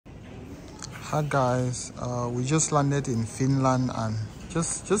Hi guys, we just landed in Finland, and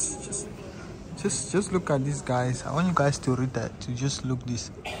just look at this, guys. I want you guys to read that, to just look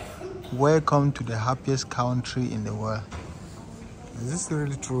this. Welcome to the happiest country in the world. Is this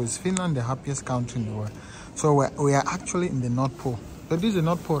really true? Is Finland the happiest country in the world? So we are actually in the North Pole. So this is the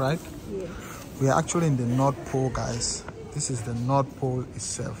North Pole, right? Yes. We are actually in the North Pole, guys. This is the North Pole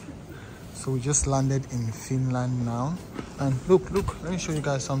itself. So we just landed in Finland now, and look, let me show you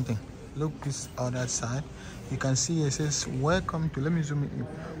guys something. Look this other side. You can see it says welcome to, let me zoom in,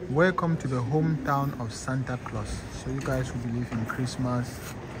 welcome to the hometown of Santa Claus. So you guys who believe in Christmas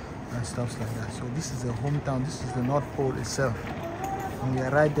and stuff like that. So this is the hometown, this is the North Pole itself, and we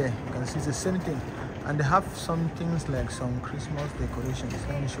are right there. You can see it's the same thing, and they have some things like some Christmas decorations.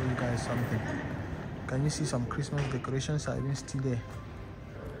 Let me show you guys something. Can you see some Christmas decorations are even still there?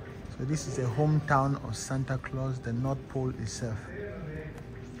 So this is the hometown of Santa Claus, the North Pole itself.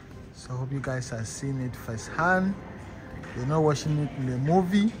 So I hope you guys are seeing it firsthand. You're not watching it in the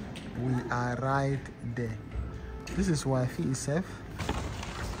movie. We are right there. This is Wi-Fi itself.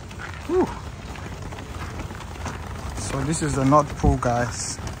 Whew. So this is the North Pole,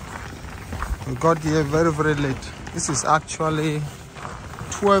 guys. We got here very, very late. This is actually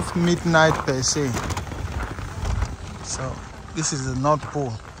 12 midnight per se. So this is the North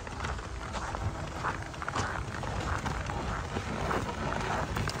Pole.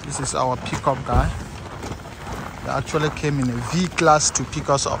 This is our pickup guy. They actually came in a V-Class to pick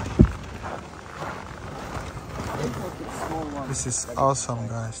us up. This is awesome,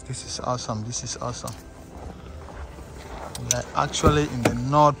 guys. This is awesome. This is awesome. We are actually in the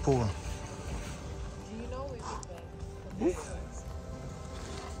North Pole.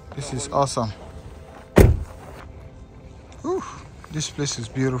 This is awesome. Whew. This place is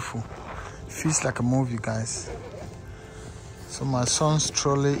beautiful. Feels like a movie, guys. So my son's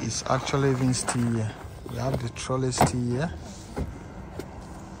trolley is actually even still here. We have the trolley still here.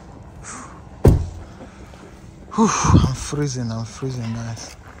 Whew, I'm freezing,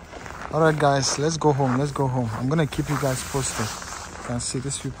 guys. Alright guys, let's go home, I'm gonna keep you guys posted. You can see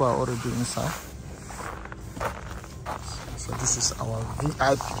these people are already inside. So this is our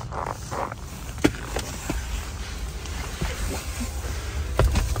VIP.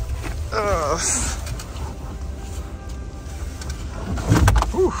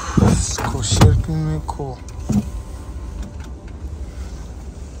 Cool.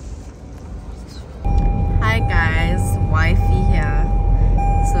 Hi guys, Wifey here.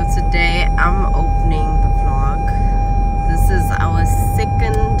 So today I'm opening the vlog. This is our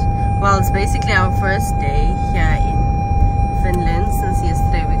second, well, it's basically our first day here in Finland. Since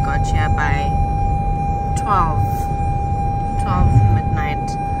yesterday we got here by 12 midnight,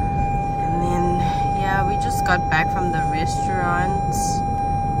 and then yeah, we just got back from the restaurant.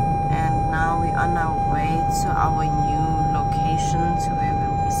 Now we're on our way to our new location, to where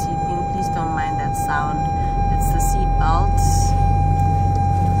we'll be sleeping. Please don't mind that sound. It's the seat belts.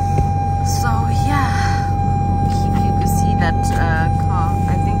 So yeah, if you could see that car,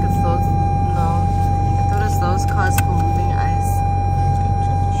 I think it's those. No, I thought it's those cars for moving ice.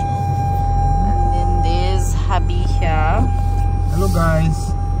 And then there's hubby here. Hello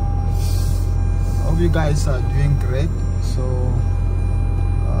guys. Hope you guys are doing great. So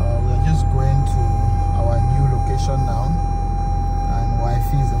just going to our new location now, and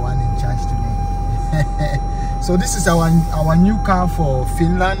Wifey is the one in charge today. So this is our new car for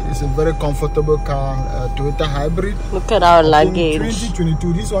Finland. It's a very comfortable car, Toyota hybrid. Look at our luggage.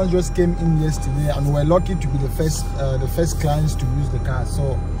 2022. This one just came in yesterday, and we're lucky to be the first clients to use the car.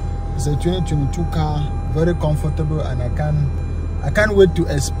 So it's a 2022 car, very comfortable, and I can't wait to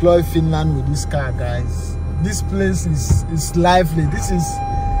explore Finland with this car, guys. This place is lively. This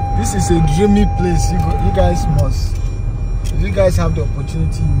is a dreamy place. You guys must, if you guys have the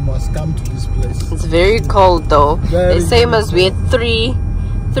opportunity, you must come to this place. It's very cold though. They say must wear three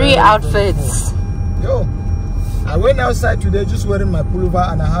outfits. Yo, I went outside today just wearing my pullover,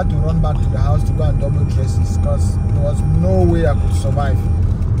 and I had to run back to the house to go and double dress this because there was no way I could survive.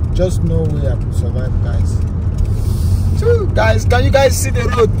 Just no way I could survive, guys. So guys, can you guys see the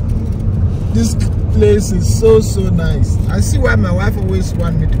road? This place is so nice. I see why my wife always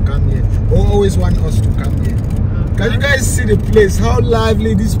want me to come here, or always want us to come here. Can you guys see the place, how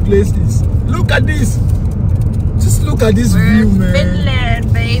lively this place is? Look at this. Just look at this view, man.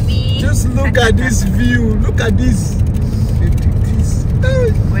 Finland, baby. Just look at this view. Look at this.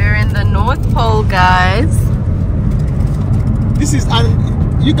 We're in the North Pole, guys. This is,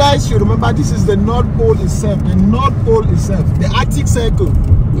 and you guys should remember, this is the North Pole itself. The North Pole itself, the Arctic Circle.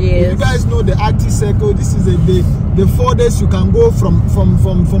 Yes. You guys know the Arctic Circle. This is the furthest you can go from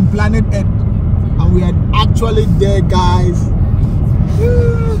planet Earth. and we are actually there, guys.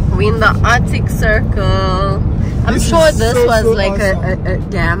 We're in the Arctic Circle. I'm sure this was like awesome. a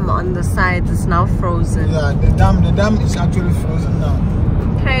dam on the sides. It's now frozen. Yeah, the dam is actually frozen now.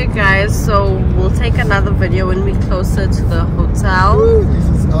 Okay guys, so we'll take another video when we're closer to the hotel. This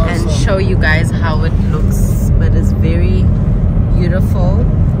is awesome. And show you guys how it looks. But it's very beautiful.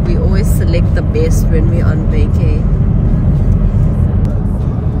 We always select the best when we're on vacay.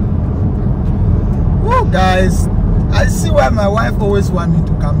 Woo, guys, I see why my wife always wanted me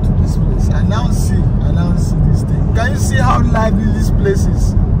to come to this place. I now see this thing. Can you see how lively this place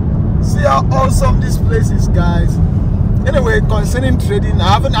is? See how awesome this place is, guys. Anyway, concerning trading,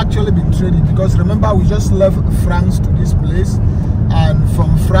 I haven't actually been trading because remember we just left France to this place, and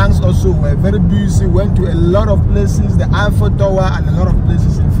from France also we're very busy, went to a lot of places, the Eiffel Tower and a lot of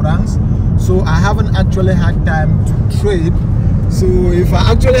places in France. So I haven't actually had time to trade. So if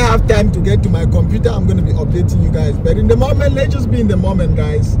I actually have time to get to my computer, I'm going to be updating you guys. But in the moment, let's just be in the moment,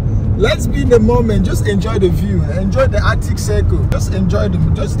 guys. Let's be in the moment. Just enjoy the view. Enjoy the Arctic Circle. Just enjoy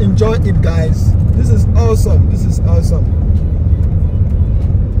them. Just enjoy it, guys. This is awesome. This is awesome.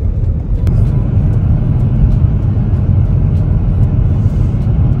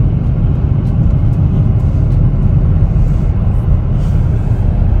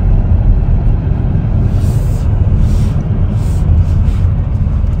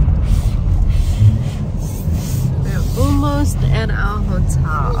 At our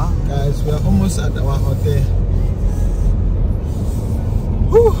hotel. Guys, we are almost at our hotel.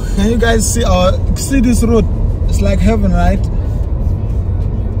 Whew. Can you guys see this road? It's like heaven, right?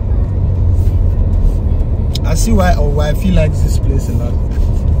 I see why I feel like this place a lot.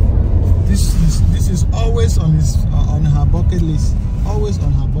 This is always on her bucket list. Always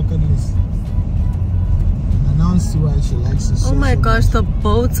on her bucket list. I now see why she likes it. Oh my gosh, the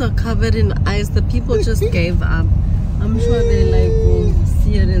boats are covered in ice. The people just gave up. I'm sure they like will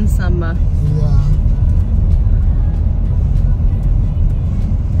see it in summer. Yeah.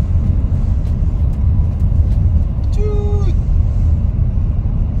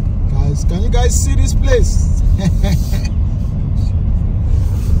 Guys, can you guys see this place?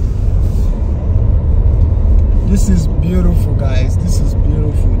 This is beautiful, guys. This is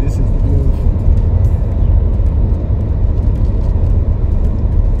beautiful. This is beautiful.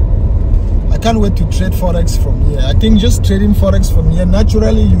 I can't wait to trade Forex from here. I think just trading Forex from here,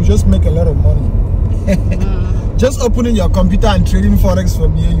 naturally you just make a lot of money. Just opening your computer and trading Forex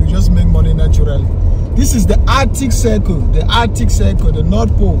from here, you just make money naturally. This is the Arctic Circle, the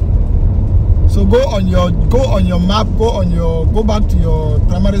North Pole. So go on your map, go back to your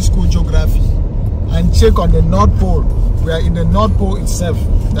primary school geography and check on the North Pole. We are in the North Pole itself,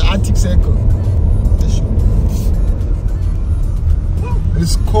 the Arctic Circle.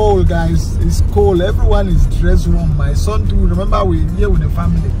 It's cold, guys. It's cold. Everyone is dressed warm. My son too. Remember, we're here with the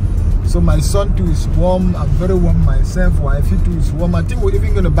family, so my son too is warm. I'm very warm myself. Wifey too is warm. I think we're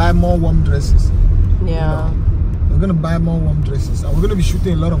even gonna buy more warm dresses. Yeah. You know, we're gonna buy more warm dresses, and we're gonna be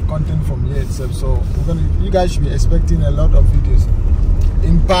shooting a lot of content from here itself. So you guys should be expecting a lot of videos.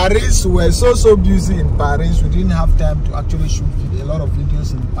 In Paris, we're so busy in Paris. We didn't have time to actually shoot a lot of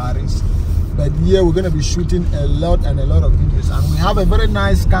videos in Paris. But here we're going to be shooting a lot of videos, and we have a very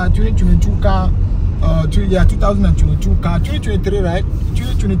nice car, 2022 car, 2022 car, 2023, right?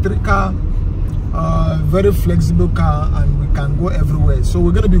 2023 car, very flexible car, and we can go everywhere. So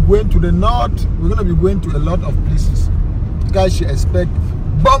we're going to be going to the north. We're going to be going to a lot of places. You guys should expect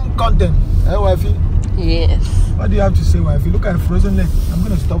bomb content. Hey, wifey? Yes. What do you have to say, wifey? Look at frozen lake. I'm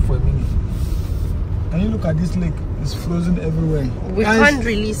going to stop for a minute. Can you look at this lake? It's frozen everywhere. We can't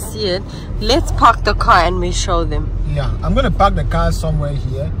really see it. Let's park the car and we show them. Yeah, I'm gonna park the car somewhere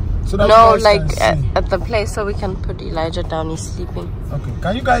here so that no, you guys like at the place so we can put Elijah down. He's sleeping. Okay,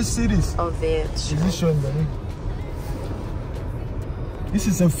 can you guys see this? Oh, there. Is it showing me? This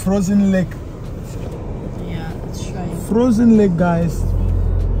is a frozen lake. Yeah, it's showing. Frozen lake, guys.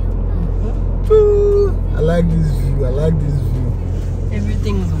 I like this view. I like this view.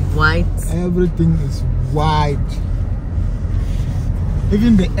 Everything's white. Everything is white.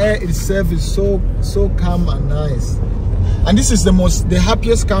 Even the air itself is so calm and nice. And this is the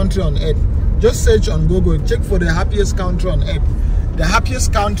happiest country on earth. Just search on Google, check for the happiest country on earth. The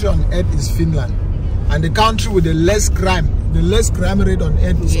happiest country on earth is Finland, and the country with the less crime rate on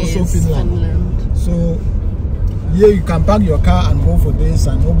earth is also Finland. So here you can park your car and go for days,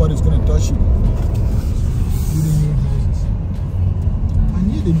 and nobody's gonna touch you. Building new houses,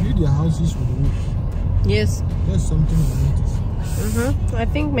 and here they build their houses with wood. Yes. That's something I noticed. I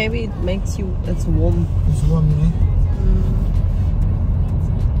think maybe it makes it's warm. It's warm, yeah? Mm.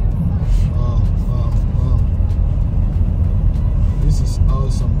 Wow.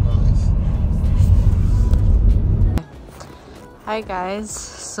 Hi guys,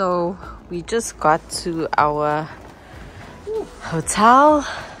 so we just got to our hotel.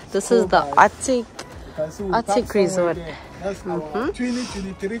 This is the Arctic Resort. That's our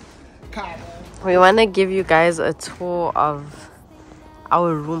 2023 car. We want to give you guys a tour of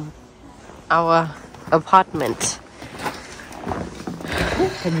our room, our apartment.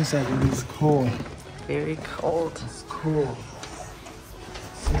 Come inside, it's cold. Very cold. It's cool.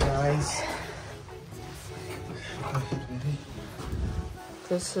 See guys.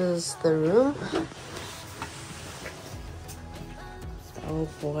 This is the room. Oh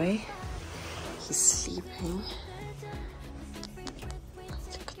boy, he's sleeping.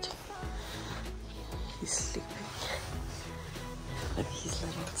 Look at him. He's sleeping. Look, he's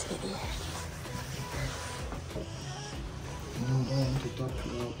little teddy. No, I don't want to talk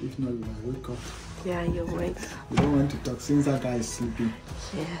loud. If not, you might wake up. Yeah, you're awake. We don't want to talk since that guy is sleeping.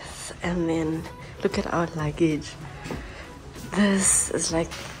 Yes, and then look at our luggage. This is like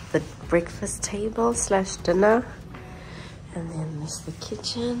the breakfast table slash dinner. And then there's the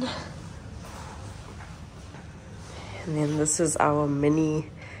kitchen. And then this is our mini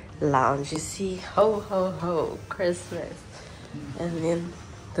lounge. You see, ho, ho, ho, Christmas. And then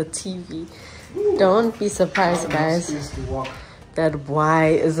the TV. Don't be surprised, guys, that why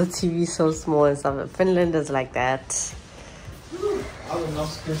is the TV so small and stuff. Finland is like that. I have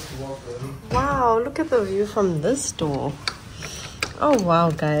enough space to walk. Wow, look at the view from this door. Oh wow,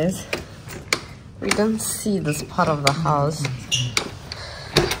 guys, we didn't see this part of the house.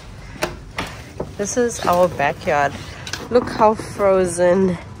 This is our backyard. Look how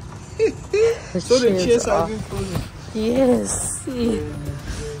frozen the So the chairs are. are even frozen. Yes, see.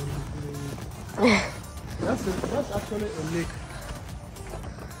 That's actually a lake.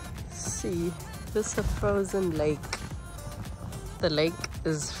 See, this is a frozen lake. The lake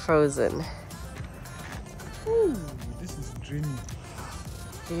is frozen. Ooh, this is dreamy.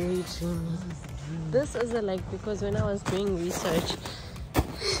 Very dreamy. This is a lake because when I was doing research,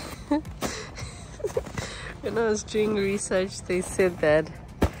 they said that,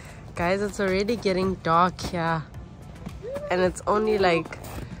 guys, it's already getting dark here, and it's only like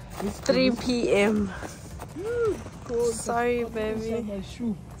 3 p.m. Sorry, baby.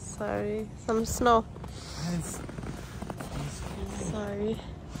 Sorry, some snow. Sorry.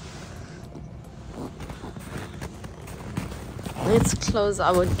 Let's close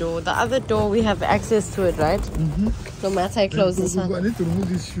our door. The other door we have access to it, right? No matter I close this one. I need to remove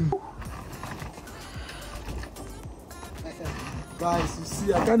this shoe. Guys, you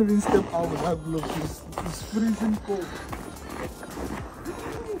see, I can't even step out with that glove. It's freezing cold.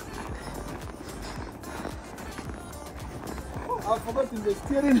 Oh, I forgot the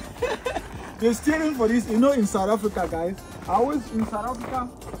steering. The steering for this, you know, in South Africa, guys. In South Africa,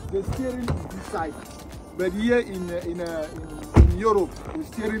 the steering is this side. But here in Europe, the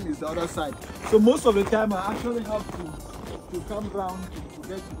steering is the other side. So most of the time, I actually have to come round to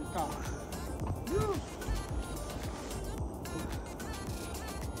get to the car.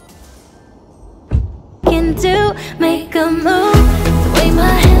 To make a move, the way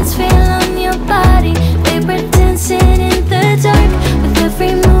my hands feel on your body, paper dancing in